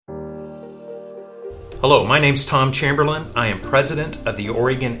Hello, my name's Tom Chamberlain. I am president of the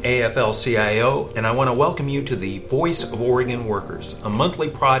Oregon AFL-CIO, and I want to welcome you to the Voice of Oregon Workers, a monthly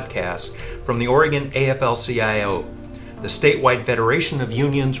podcast from the Oregon AFL-CIO, the statewide federation of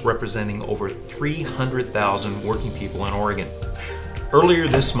unions representing over 300,000 working people in Oregon. Earlier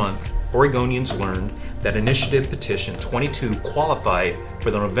this month, Oregonians learned that Initiative Petition 22 qualified for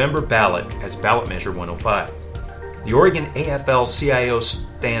the November ballot as Ballot Measure 105. The Oregon AFL-CIO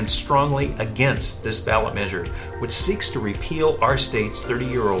stands strongly against this ballot measure, which seeks to repeal our state's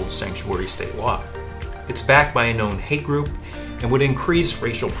 30-year-old sanctuary state law. It's backed by a known hate group and would increase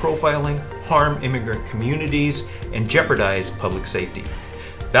racial profiling, harm immigrant communities, and jeopardize public safety.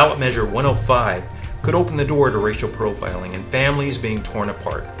 Ballot Measure 105 could open the door to racial profiling and families being torn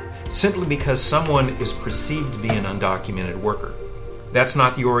apart, simply because someone is perceived to be an undocumented worker. That's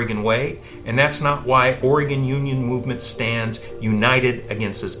not the Oregon way, and that's not why Oregon Union Movement stands united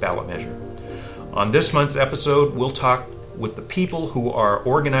against this ballot measure. On this month's episode, we'll talk with the people who are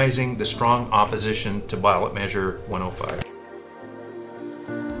organizing the strong opposition to Ballot Measure 105.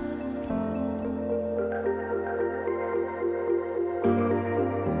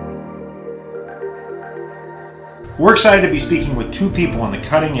 We're excited to be speaking with two people on the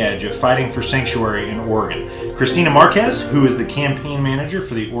cutting edge of fighting for sanctuary in Oregon. Christina Marquez, who is the campaign manager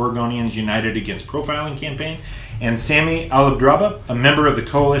for the Oregonians United Against Profiling campaign, and Sami Alabdraba, a member of the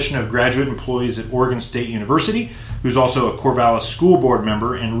Coalition of Graduate Employees at Oregon State University, who's also a Corvallis School Board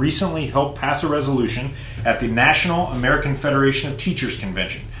member and recently helped pass a resolution at the National American Federation of Teachers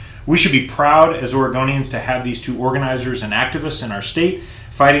Convention. We should be proud as Oregonians to have these two organizers and activists in our state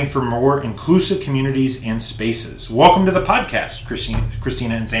fighting for more inclusive communities and spaces. Welcome to the podcast,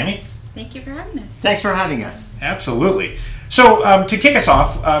 Christina and Sami. Thank you for having us. Thanks for having us. Absolutely. So to kick us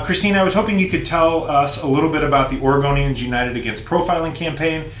off, Christina, I was hoping you could tell us a little bit about the Oregonians United Against Profiling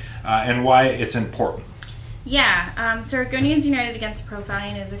campaign and why it's important. Yeah, so Oregonians United Against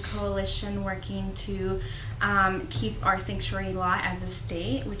Profiling is a coalition working to keep our sanctuary law as a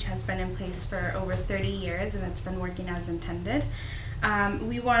state, which has been in place for over 30 years, and it's been working as intended.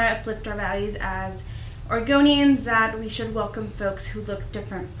 We want to uplift our values as Oregonians, that we should welcome folks who look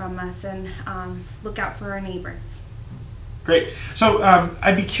different from us and look out for our neighbors. Great. So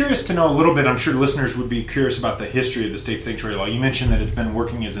I'd be curious to know a little bit, I'm sure listeners would be curious about the history of the state sanctuary law. You mentioned that it's been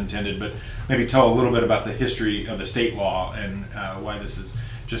working as intended, but maybe tell a little bit about the history of the state law and why this is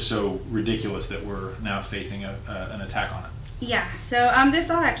just so ridiculous that we're now facing an attack on it. Yeah, so this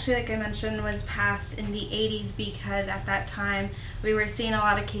law actually, like I mentioned, was passed in the 80s because at that time we were seeing a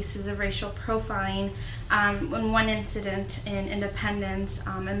lot of cases of racial profiling. In one incident in Independence,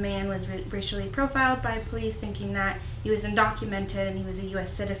 a man was racially profiled by police thinking that he was undocumented and he was a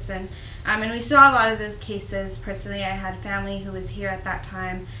U.S. citizen. And we saw a lot of those cases. Personally, I had family who was here at that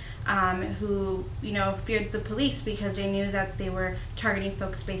time who, feared the police because they knew that they were targeting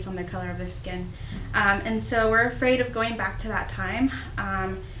folks based on the color of their skin. And so we're afraid of going back to that time.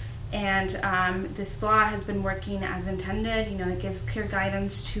 And this law has been working as intended. It gives clear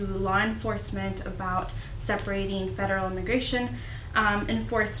guidance to law enforcement about separating federal immigration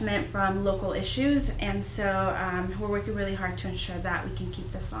enforcement from local issues. And so we're working really hard to ensure that we can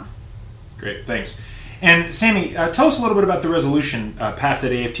keep this law. Great, thanks. And Sami, tell us a little bit about the resolution passed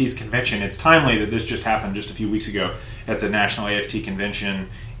at AFT's convention. It's timely that this just happened just a few weeks ago at the National AFT Convention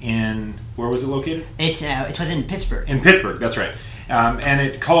in, where was it located? It was in Pittsburgh. In Pittsburgh, that's right. And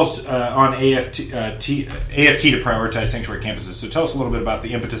it calls on AFT to prioritize sanctuary campuses. So tell us a little bit about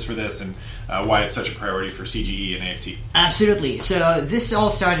the impetus for this and why it's such a priority for CGE and AFT. Absolutely. So this all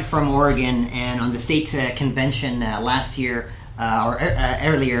started from Oregon, and on the state convention last year, or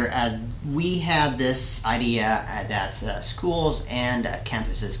earlier, we had this idea that schools and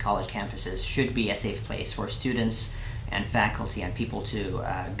campuses, college campuses, should be a safe place for students and faculty and people to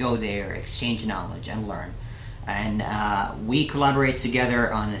go there, exchange knowledge, and learn. And we collaborate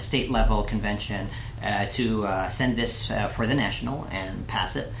together on a state-level convention to send this for the national and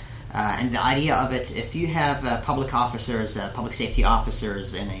pass it. And the idea of it, if you have public officers, public safety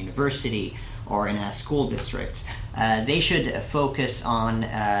officers in a university or in a school district, they should focus on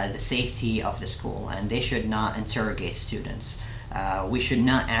the safety of the school, and they should not interrogate students. We should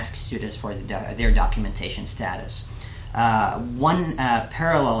not ask students for their documentation status. One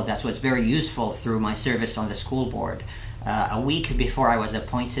parallel that was very useful through my service on the school board, a week before I was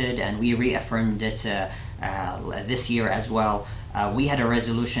appointed, and we reaffirmed it this year as well, we had a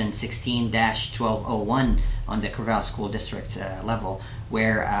resolution 16-1201 on the Corvallis School District level,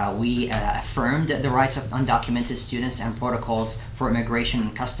 where we affirmed the rights of undocumented students and protocols for Immigration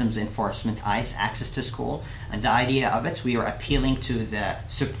and Customs Enforcement, ICE, access to school. And the idea of it, we are appealing to the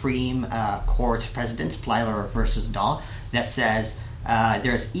Supreme Court Precedent, Plyler versus Daw, that says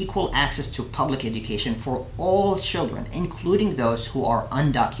there's equal access to public education for all children, including those who are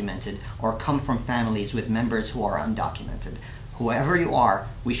undocumented or come from families with members who are undocumented. Whoever you are,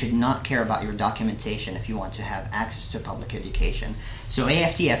 we should not care about your documentation if you want to have access to public education. So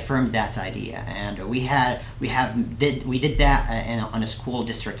AFT affirmed that idea, and we did that on a school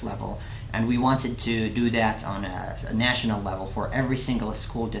district level, and we wanted to do that on a national level for every single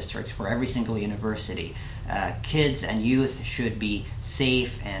school district, for every single university. Kids and youth should be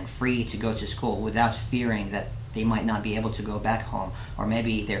safe and free to go to school without fearing that they might not be able to go back home, or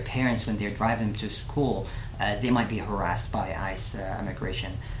maybe their parents, when they're driving to school, they might be harassed by ICE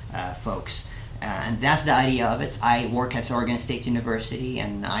immigration folks. And that's the idea of it. I work at Oregon State University,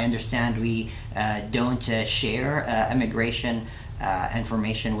 and I understand we don't share immigration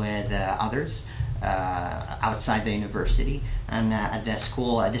information with others outside the university. And at the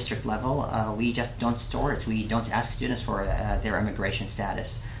school district level, we just don't store it. We don't ask students for their immigration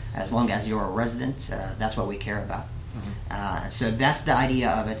status. As long as you're a resident, that's what we care about. So that's the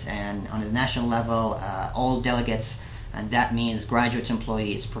idea of it. And on the national level, all delegates, and that means graduate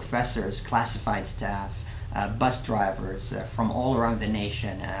employees, professors, classified staff, bus drivers from all around the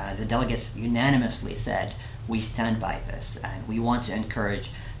nation, the delegates unanimously said, we stand by this, and we want to encourage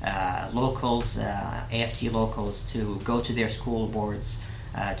locals, AFT locals, to go to their school boards,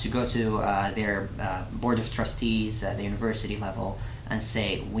 to go to their board of trustees, the university level, and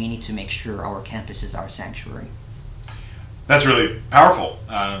say, we need to make sure our campuses are sanctuary. That's really powerful.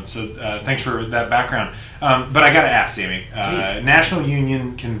 So thanks for that background. But I got to ask, Sammy, National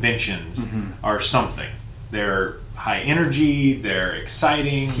Union conventions are something. They're high energy, they're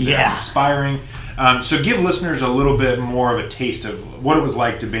exciting, they're inspiring. So give listeners a little bit more of a taste of what it was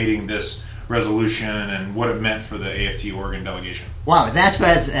like debating this resolution and what it meant for the AFT Oregon delegation. Wow, that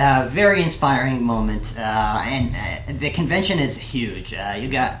was a very inspiring moment, and the convention is huge. We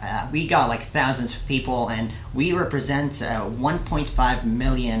got like thousands of people, and we represent 1.5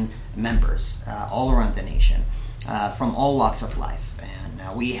 million members all around the nation, from all walks of life.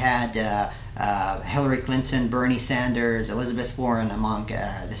 And we had Hillary Clinton, Bernie Sanders, Elizabeth Warren among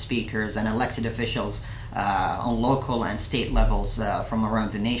the speakers, and elected officials on local and state levels from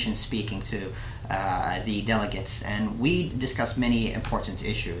around the nation speaking to the delegates, and we discussed many important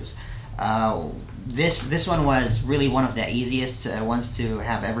issues. This one was really one of the easiest ones to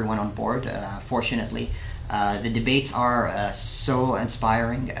have everyone on board, fortunately. The debates are so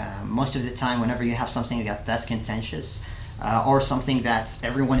inspiring. Most of the time, whenever you have something that's contentious, or something that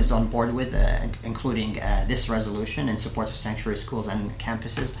everyone is on board with, including this resolution in support of sanctuary schools and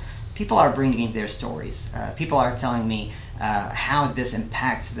campuses, people are bringing their stories. People are telling me how this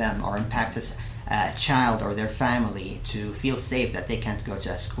impacts them or impacts a child or their family to feel safe that they can't go to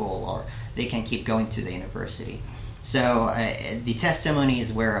a school or they can keep going to the university. So the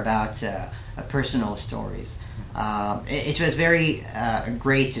testimonies were about personal stories. It was very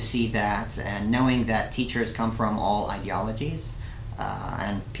great to see that, and knowing that teachers come from all ideologies,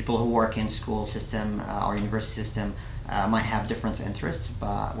 and people who work in school system or university system might have different interests,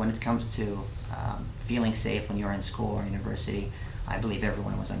 but when it comes to feeling safe when you're in school or university, I believe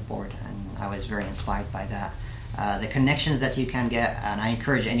everyone was on board, and I was very inspired by that. The connections that you can get, and I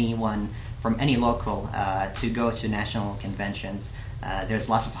encourage anyone from any local to go to national conventions. There's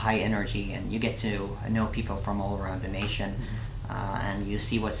lots of high energy, and you get to know people from all around the nation, and you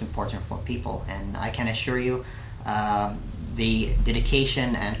see what's important for people. And I can assure you, the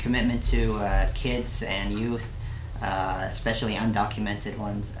dedication and commitment to kids and youth, especially undocumented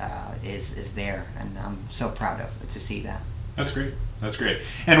ones, is there, and I'm so proud to see that. That's great. That's great.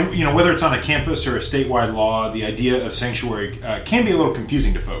 And whether it's on a campus or a statewide law, the idea of sanctuary can be a little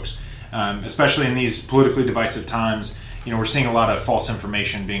confusing to folks, especially in these politically divisive times. We're seeing a lot of false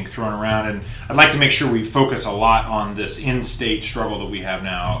information being thrown around, and I'd like to make sure we focus a lot on this in-state struggle that we have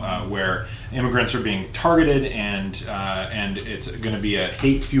now, where immigrants are being targeted, and it's going to be a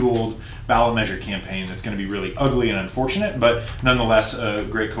hate-fueled ballot measure campaign that's going to be really ugly and unfortunate, but nonetheless, a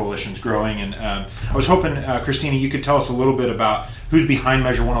great coalition's growing. And I was hoping, Christina, you could tell us a little bit about who's behind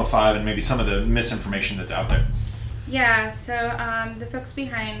Measure 105 and maybe some of the misinformation that's out there. Yeah, so the folks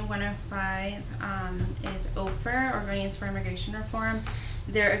behind 105 is OFER, Oregonians for Immigration Reform.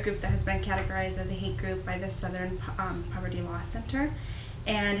 They're a group that has been categorized as a hate group by the Southern Poverty Law Center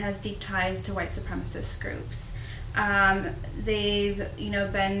and has deep ties to white supremacist groups. They've,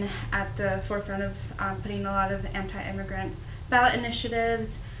 been at the forefront of putting a lot of anti-immigrant ballot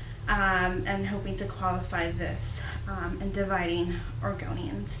initiatives and hoping to qualify this and dividing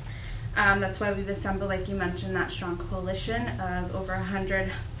Oregonians. That's why we've assembled, like you mentioned, that strong coalition of over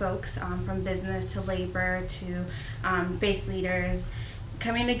 100 folks from business to labor to faith leaders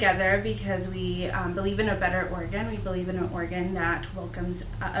coming together because we believe in a better Oregon. We believe in an Oregon that welcomes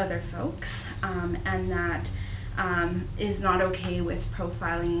other folks and that is not okay with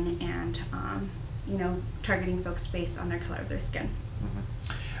profiling and targeting folks based on their color of their skin.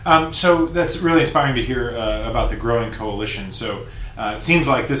 So that's really inspiring to hear about the growing coalition. So it seems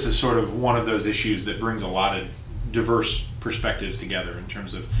like this is sort of one of those issues that brings a lot of diverse perspectives together in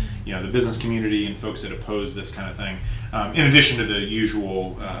terms of the business community and folks that oppose this kind of thing, in addition to the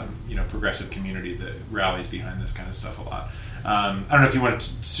usual progressive community that rallies behind this kind of stuff a lot. I don't know if you want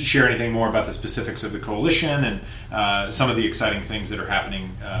to share anything more about the specifics of the coalition and some of the exciting things that are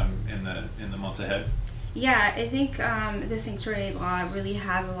happening in the months ahead. Yeah, I think the sanctuary law really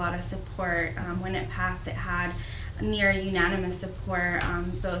has a lot of support. When it passed, it had near unanimous support,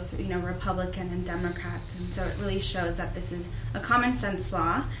 both Republican and Democrats, and so it really shows that this is a common sense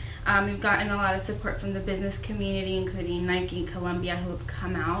law. We've gotten a lot of support from the business community, including Nike and Columbia, who have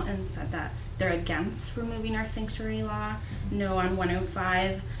come out and said that they're against removing our sanctuary law, no on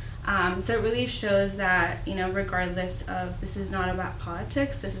 105. So it really shows that regardless of, this is not about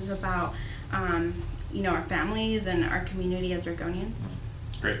politics, this is about our families and our community as Oregonians.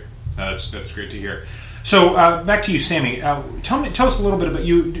 Great, that's great to hear. So back to you, Sammy. Tell us a little bit about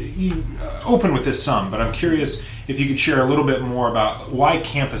you open with this some, but I'm curious if you could share a little bit more about why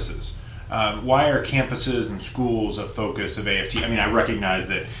campuses. Why are campuses and schools a focus of AFT? I mean, I recognize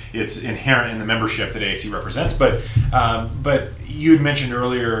that it's inherent in the membership that AFT represents, but you had mentioned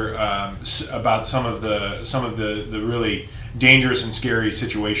earlier about some of the really dangerous and scary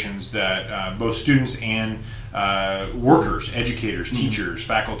situations that both students and workers, educators, teachers,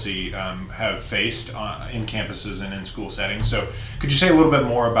 faculty have faced in campuses and in school settings. So could you say a little bit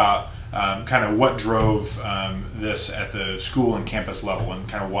more about kind of what drove this at the school and campus level and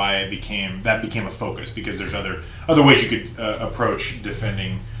kind of why it became a focus? Because there's other ways you could approach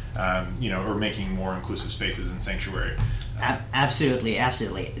defending or making more inclusive spaces in sanctuary. Absolutely.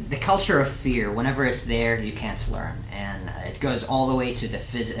 The culture of fear, whenever it's there, you can't learn. And it goes all the way to the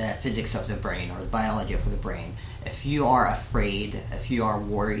physics of the brain or the biology of the brain. If you are afraid, if you are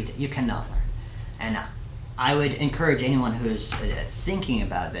worried, you cannot learn. And I would encourage anyone who's thinking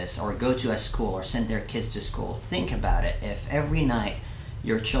about this or go to a school or send their kids to school, think about it. If every night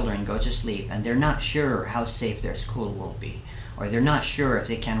your children go to sleep and they're not sure how safe their school will be, or they're not sure if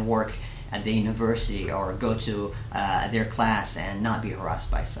they can work at the university or go to their class and not be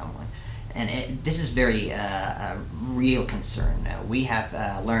harassed by someone. And this is very a real concern. We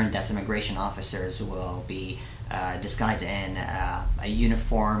have learned that immigration officers will be disguised in a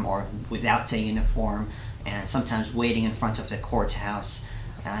uniform or without a uniform, and sometimes waiting in front of the courthouse.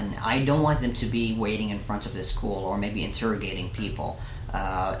 And I don't want them to be waiting in front of the school or maybe interrogating people.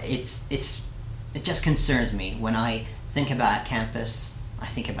 It just concerns me. When I think about a campus, I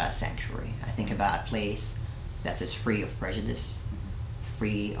think about a sanctuary. I think about a place that is free of prejudice,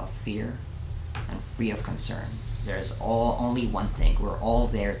 free of fear, and free of concern. There's only one thing. We're all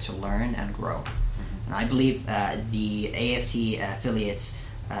there to learn and grow. And I believe the AFT affiliates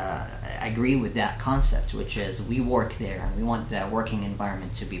agree with that concept, which is we work there and we want the working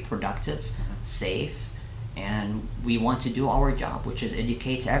environment to be productive, safe, and we want to do our job, which is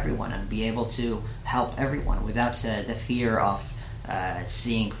educate everyone and be able to help everyone without the fear of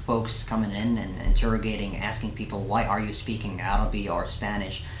seeing folks coming in and interrogating, asking people, why are you speaking Arabic or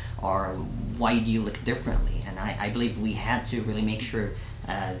Spanish, or why do you look differently? And I believe we had to really make sure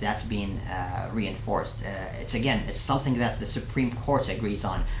that's being reinforced. It's something that the Supreme Court agrees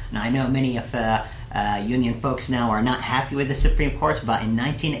on. And I know many of union folks now are not happy with the Supreme Court, but in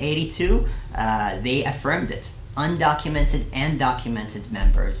 1982, they affirmed it. Undocumented and documented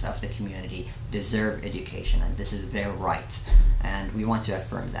members of the community deserve education, and this is their right, and we want to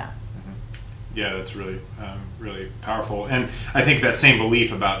affirm that. Yeah, that's really powerful. And I think that same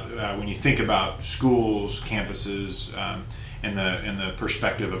belief about when you think about schools, campuses, in the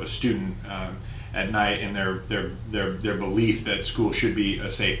perspective of a student at night, and their belief that school should be a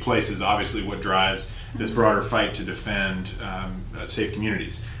safe place is obviously what drives this broader fight to defend safe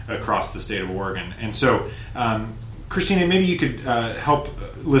communities across the state of Oregon. And so, Christina, maybe you could help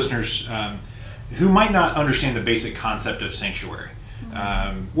listeners who might not understand the basic concept of sanctuary.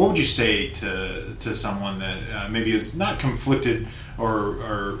 What would you say to someone that maybe is not conflicted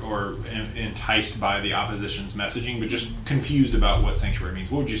or enticed by the opposition's messaging, but just confused about what sanctuary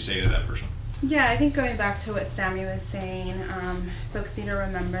means? What would you say to that person? Yeah, I think going back to what Sammy was saying, folks need to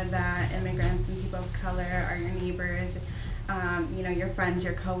remember that immigrants and people of color are your neighbors, your friends,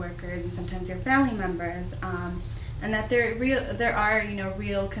 your coworkers, and sometimes your family members, and that there are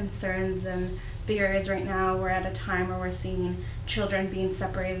real concerns and fears right now. We're at a time where we're seeing children being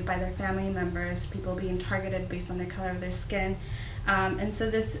separated by their family members, people being targeted based on the color of their skin, and so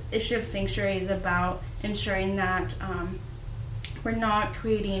this issue of sanctuary is about ensuring that we're not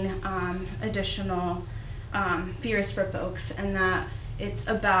creating additional fears for folks, and that it's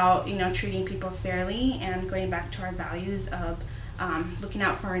about treating people fairly and going back to our values of looking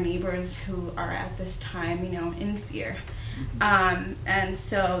out for our neighbors who are at this time in fear. And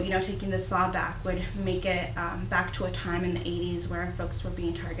so taking this law back would make it back to a time in the 80s where folks were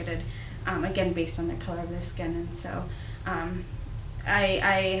being targeted again based on the color of their skin. And so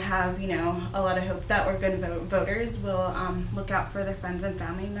I have a lot of hope that Oregon voters will look out for their friends and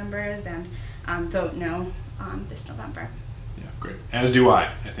family members and vote no this November. Yeah, great. As do I.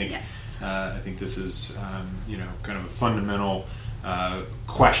 I think. Yes. I think this is kind of a fundamental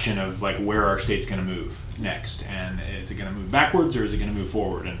question of like where our state's going to move next, and is it going to move backwards or is it going to move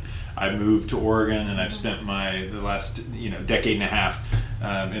forward? And I moved to Oregon, and I've spent the last decade and a half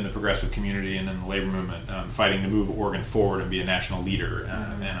in the progressive community and in the labor movement fighting to move Oregon forward and be a national leader,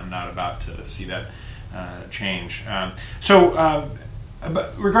 and I'm not about to see that change.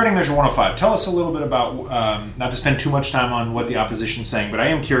 But regarding Measure 105, tell us a little bit about, not to spend too much time on what the opposition's saying, but I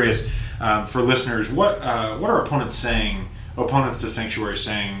am curious for listeners, what are opponents to sanctuary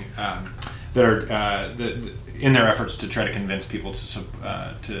saying that are in their efforts to try to convince people to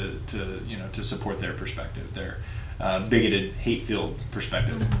support their perspective, their bigoted, hate-filled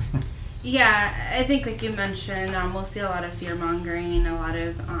perspective? Yeah, I think like you mentioned, we'll see a lot of fear-mongering, a lot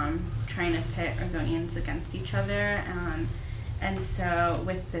of trying to pit Oregonians against each other, and so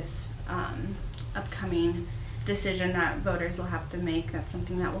with this upcoming decision that voters will have to make, that's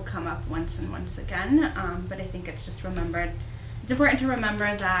something that will come up once and once again. But I think it's just it's important to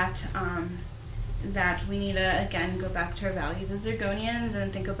remember that that we need to again go back to our values as Oregonians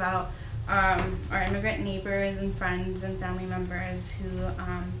and think about our immigrant neighbors and friends and family members who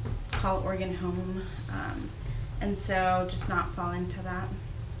call Oregon home, and so just not fall into that.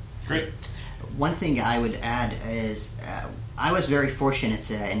 Great. One thing I would add is I was very fortunate.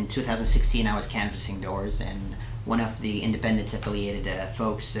 In 2016, I was canvassing doors, and one of the independent-affiliated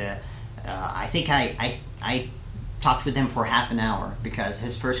folks, I think I talked with him for half an hour because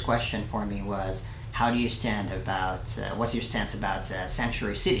his first question for me was, how do you stand about, what's your stance about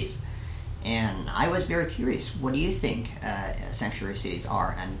sanctuary cities? And I was very curious, what do you think sanctuary cities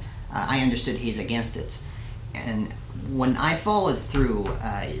are? And I understood he's against it. And when I followed through,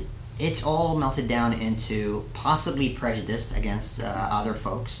 it's all melted down into possibly prejudice against other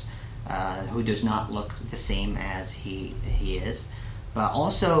folks who does not look the same as he is, but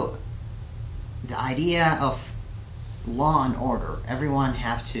also the idea of law and order. Everyone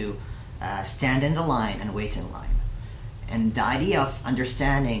have to stand in the line and wait in line. And the idea of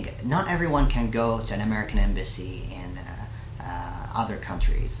understanding not everyone can go to an American embassy in other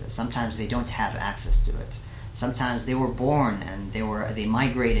countries. Sometimes they don't have access to it. Sometimes they were born and they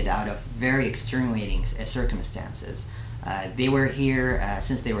migrated out of very extenuating circumstances. They were here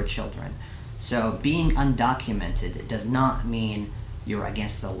since they were children. So being undocumented does not mean you're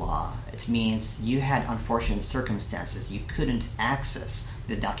against the law. It means you had unfortunate circumstances. You couldn't access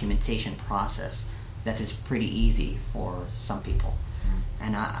the documentation process that is pretty easy for some people.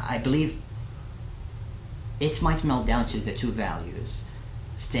 And I believe it might melt down to the two values,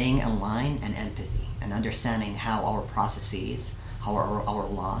 staying in line and empathy, and understanding how our processes, how our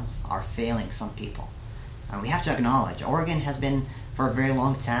laws are failing some people. We have to acknowledge Oregon has been for a very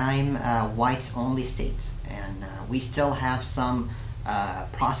long time a white-only state, and we still have some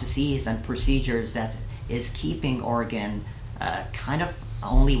processes and procedures that is keeping Oregon kind of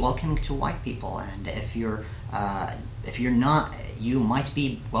only welcoming to white people. And if you're not, you might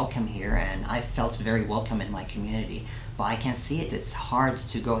be welcome here, and I felt very welcome in my community. But I can see it. It's hard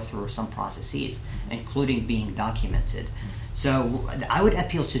to go through some processes, including being documented. So I would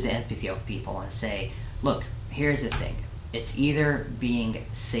appeal to the empathy of people and say, look, here's the thing. It's either being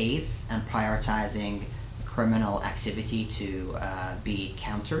safe and prioritizing criminal activity to be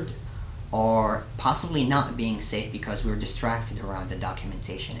countered, or possibly not being safe because we're distracted around the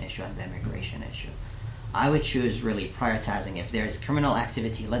documentation issue and the immigration issue. I would choose really prioritizing. If there's criminal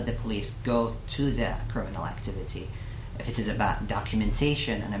activity, let the police go to the criminal activity. if it is about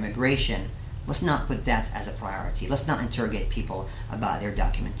documentation and immigration, let's not put that as a priority. Let's not interrogate people about their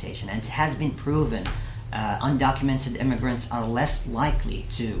documentation. And it has been proven undocumented immigrants are less likely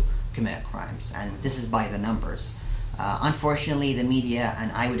to commit crimes, and this is by the numbers. Unfortunately, the media,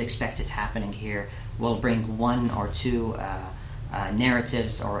 and I would expect it happening here, will bring one or two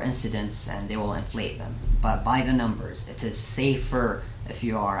narratives or incidents and they will inflate them. But by the numbers, it is safer if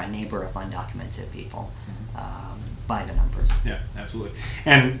you are a neighbor of undocumented people. By the numbers. Yeah, absolutely.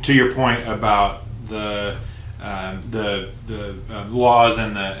 And to your point about the laws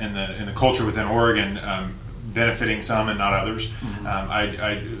and the culture within Oregon benefiting some and not others,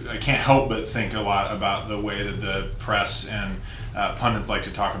 I can't help but think a lot about the way that the press and pundits like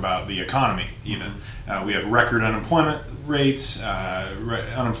to talk about the economy. Even we have record unemployment rates.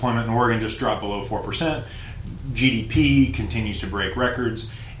 Unemployment in Oregon just dropped below 4%. GDP continues to break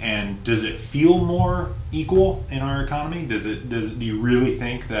records. And does it feel more equal in our economy? Do you really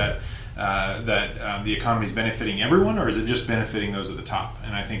think that the economy is benefiting everyone, or is it just benefiting those at the top?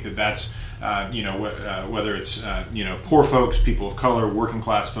 And I think that's whether it's poor folks, people of color, working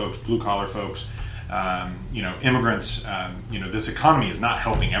class folks, blue collar folks, immigrants. This economy is not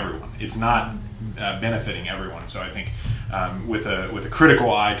helping everyone. It's not benefiting everyone. So I think with a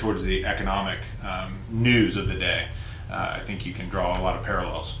critical eye towards the economic news of the day, I think you can draw a lot of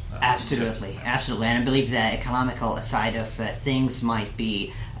parallels. Absolutely. And I believe that economical side of things might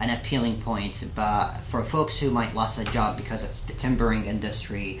be an appealing point, but for folks who might lost a job because of the timbering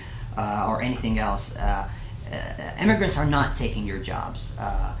industry or anything else, immigrants are not taking your jobs.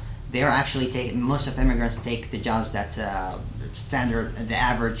 They are actually most of immigrants take the jobs that the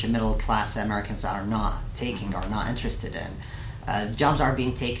average middle class Americans are not taking or not interested in. Jobs are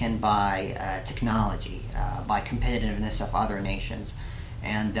being taken by technology, by competitiveness of other nations.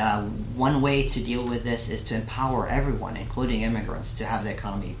 And one way to deal with this is to empower everyone, including immigrants, to have the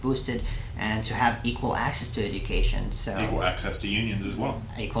economy boosted and to have equal access to education. So equal access to unions as well.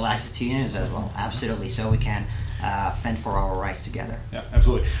 Equal access to unions as well, absolutely. So we can fend for our rights together. Yeah,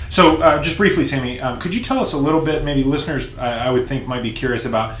 absolutely. So just briefly, Sammy, could you tell us a little bit, maybe listeners I would think might be curious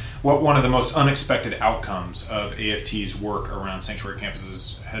about what one of the most unexpected outcomes of AFT's work around sanctuary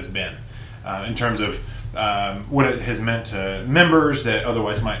campuses has been in terms of what it has meant to members that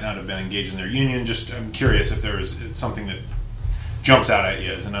otherwise might not have been engaged in their union? I'm curious if there is something that jumps out at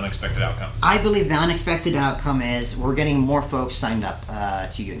you as an unexpected outcome. I believe the unexpected outcome is we're getting more folks signed up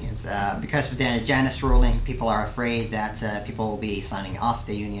to unions. Because of the Janus ruling, people are afraid that people will be signing off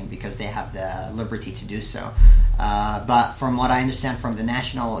the union because they have the liberty to do so. But from what I understand from the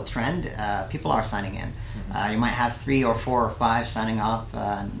national trend, people are signing in. You might have 3 or 4 or 5 signing off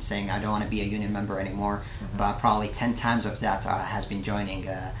saying, I don't want to be a union member anymore, but probably 10 times of that has been joining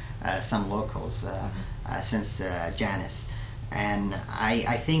some locals since Janus. And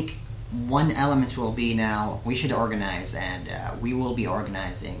I think one element will be now we should organize, and we will be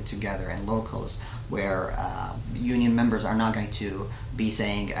organizing together in locals where union members are not going to be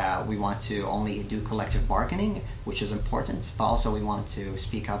saying we want to only do collective bargaining, which is important, but also we want to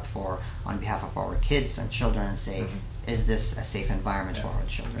speak up on behalf of our kids and children and say, is this a safe environment for our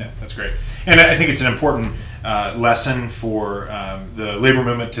children? Yeah, that's great. And I think it's an important lesson for the labor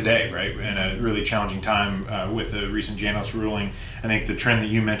movement today, right? In a really challenging time with the recent Janus ruling. I think the trend that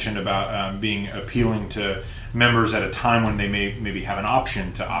you mentioned about being appealing to members at a time when they maybe have an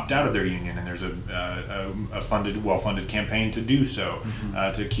option to opt out of their union, and there's a well-funded campaign to do so,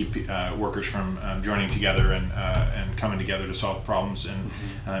 to keep workers from joining together and coming together to solve problems and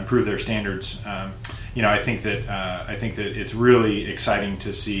improve their standards. I think that it's really exciting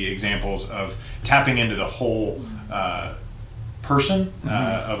to see examples of tapping into the whole person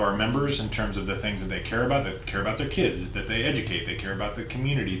of our members in terms of the things that they care about their kids, that they educate, they care about the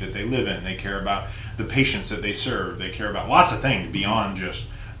community that they live in, they care about the patients that they serve, they care about lots of things beyond just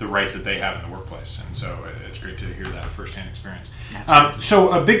the rights that they have in the workplace. And so it's great to hear that firsthand experience.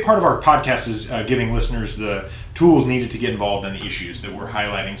 So a big part of our podcast is giving listeners the tools needed to get involved in the issues that we're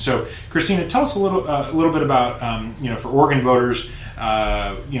highlighting. So Christina, tell us a little bit about for Oregon voters,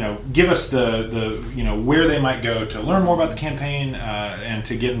 give us the where they might go to learn more about the campaign and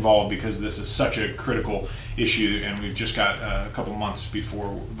to get involved, because this is such a critical issue and we've just got a couple months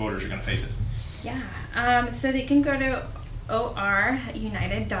before voters are going to face it. Yeah, so they can go to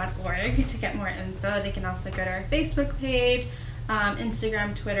orunited.org to get more info. They can also go to our Facebook page,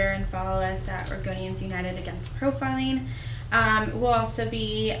 Instagram, Twitter, and follow us at Oregonians United Against Profiling. We'll also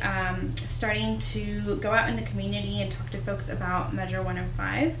be starting to go out in the community and talk to folks about Measure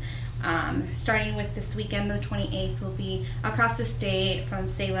 105, Starting with this weekend, the 28th, will be across the state from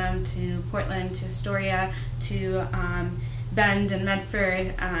Salem to Portland to Astoria to Bend and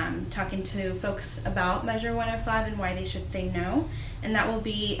Medford, talking to folks about Measure 105 and why they should say no. And that will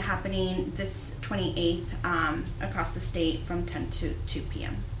be happening this 28th across the state from 10 to 2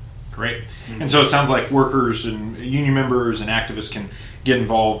 p.m. Great. And so it sounds like workers and union members and activists can get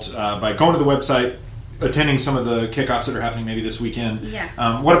involved by going to the website, attending some of the kickoffs that are happening maybe this weekend. Yes.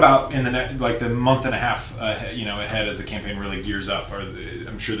 What about in the month and a half ahead as the campaign really gears up?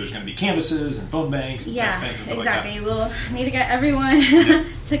 I'm sure there's going to be canvases and phone banks and text banks and stuff exactly. like that. We'll need to get everyone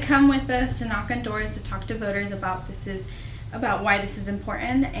to come with us, to knock on doors, to talk to voters about why this is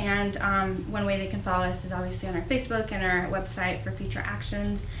important. And one way they can follow us is obviously on our Facebook and our website for future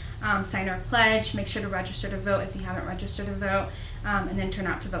actions. Sign our pledge. Make sure to register to vote if you haven't registered to vote, and then turn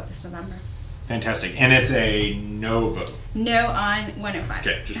out to vote this November. Fantastic. And it's a no vote. No on 105.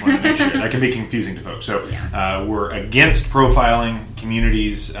 Okay, just wanted to make sure. That can be confusing to folks. So we're against profiling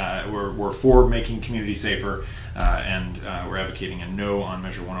communities. We're for making communities safer, and we're advocating a no on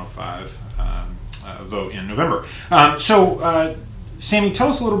Measure 105 vote in November. So, Sammy, tell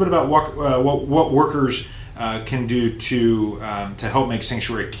us a little bit about what workers can do to help make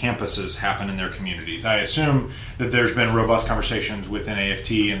sanctuary campuses happen in their communities. I assume that there's been robust conversations within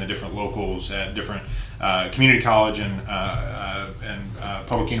AFT and the different locals at different community college and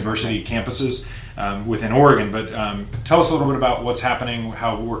public university campuses within Oregon. But tell us a little bit about what's happening,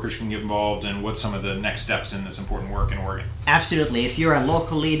 how workers can get involved, and what some of the next steps in this important work in Oregon. Absolutely. If you're a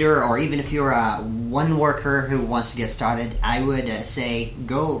local leader, or even if you're one worker who wants to get started, I would say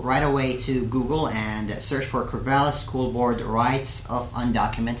go right away to Google and search for Corvallis School Board Rights of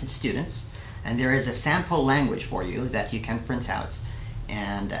Undocumented Students. And there is a sample language for you that you can print out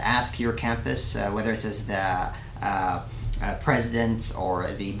and ask your campus, whether it is the president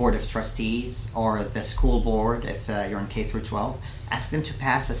or the board of trustees or the school board, if you're in K through 12, ask them to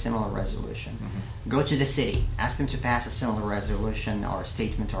pass a similar resolution. Mm-hmm. Go to the city, ask them to pass a similar resolution or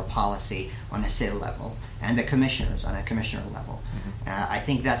statement or policy on a city level, and the commissioners on a commissioner level. Mm-hmm. I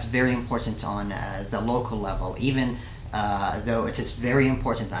think that's very important on the local level, even though it is very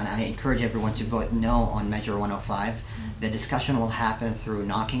important, and I encourage everyone to vote no on Measure 105. The discussion will happen through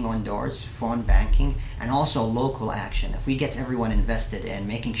knocking on doors, phone banking, and also local action. If we get everyone invested in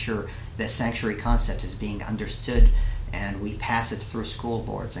making sure the sanctuary concept is being understood and we pass it through school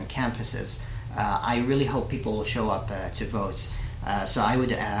boards and campuses, I really hope people will show up to vote. So I would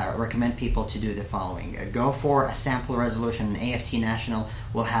recommend people to do the following. Go for a sample resolution. AFT National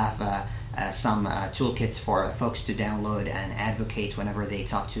will have some toolkits for folks to download and advocate whenever they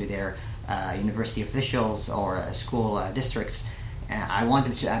talk to their university officials or school districts. I want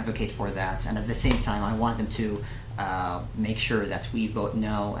them to advocate for that, and at the same time I want them to make sure that we vote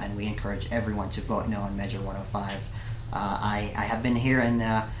no, and we encourage everyone to vote no on Measure 105. I have been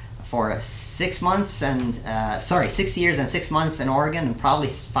here for 6 months and 6 years and 6 months in Oregon, and probably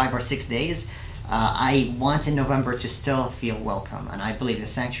 5 or 6 days. I want in November to still feel welcome, and I believe the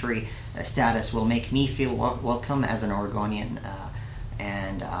sanctuary status will make me feel welcome as an Oregonian,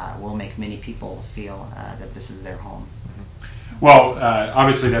 and will make many people feel that this is their home. Well,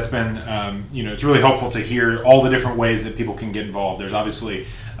 obviously that's been, it's really helpful to hear all the different ways that people can get involved. There's obviously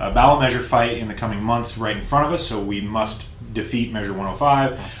a ballot measure fight in the coming months right in front of us, so we must defeat Measure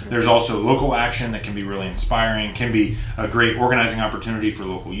 105. Absolutely. There's also local action that can be really inspiring, can be a great organizing opportunity for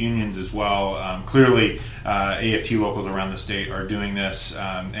local unions as well. Clearly, AFT locals around the state are doing this,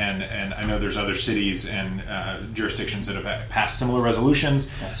 and I know there's other cities and jurisdictions that have passed similar resolutions,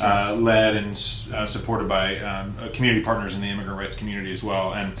 led and supported by community partners in the immigrant rights community as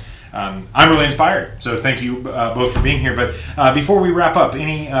well. And I'm really inspired, so thank you both for being here. But before we wrap up,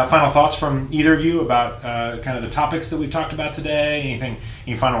 any final thoughts from either of you about kind of the topics that we've talked about today?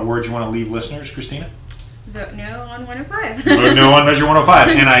 Any final words you want to leave listeners, Christina? Vote no on 105. Vote no on Measure 105.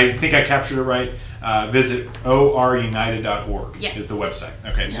 And I think I captured it right. Visit orunited.org is the website.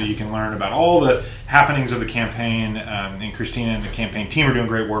 Okay, so you can learn about all the happenings of the campaign, and Christina and the campaign team are doing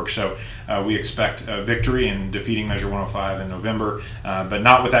great work, so we expect a victory in defeating Measure 105 in November, but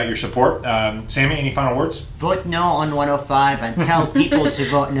not without your support. Sammy, any final words? Vote no on 105 and tell people to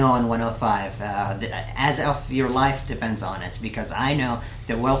vote no on 105, as if your life depends on it, because I know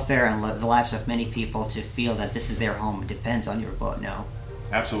the welfare and the lives of many people to feel that this is their home depends on your vote no.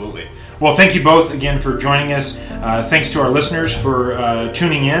 Absolutely. Well, thank you both again for joining us. Thanks to our listeners for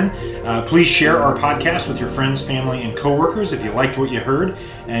tuning in. Please share our podcast with your friends, family, and coworkers if you liked what you heard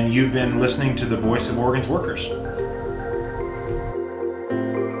and you've been listening to the Voice of Oregon's Workers.